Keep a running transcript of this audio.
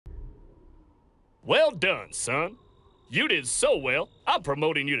Well done, son. You did so well, I'm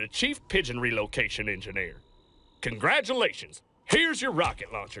promoting you to Chief Pigeon Relocation Engineer. Congratulations. Here's your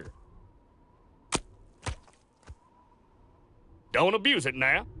rocket launcher. Don't abuse it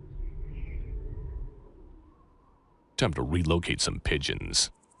now. Time to relocate some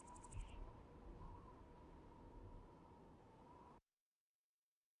pigeons.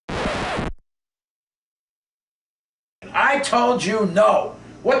 I told you no.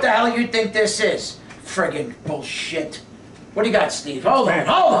 What the hell you think this is? Friggin' bullshit. What do you got, Steve? Hold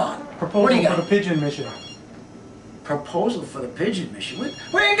on. Proposal What do you got? for the pigeon mission. Proposal for the pigeon mission?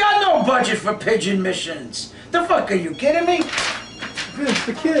 We ain't got no budget for pigeon missions. The fuck, are you kidding me? Vince,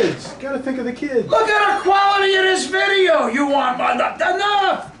 the kids. Gotta think of the kids. Look at the quality of this video. You want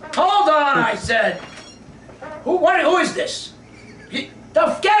enough? Hold on, I said. Who is this?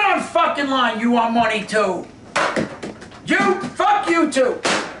 Get on fucking line. You want money too? Fuck you too.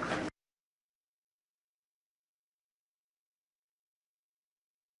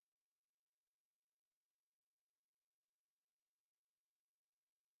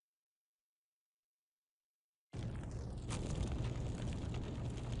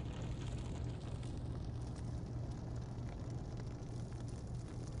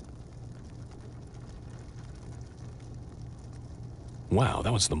 Wow,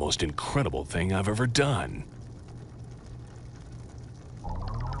 that was the most incredible thing I've ever done.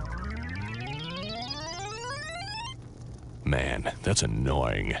 Man, that's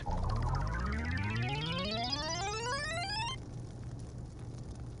annoying.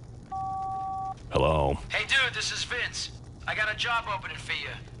 Hello? Hey dude, this is Vince. I got a job opening for you.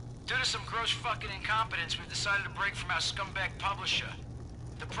 Due to some gross fucking incompetence, we've decided to break from our scumbag publisher.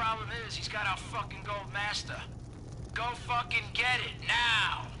 The problem is, he's got our fucking gold master. Go fucking get it,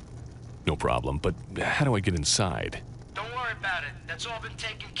 now! No problem, but how do I get inside? Don't worry about it. That's all been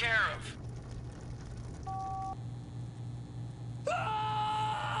taken care of.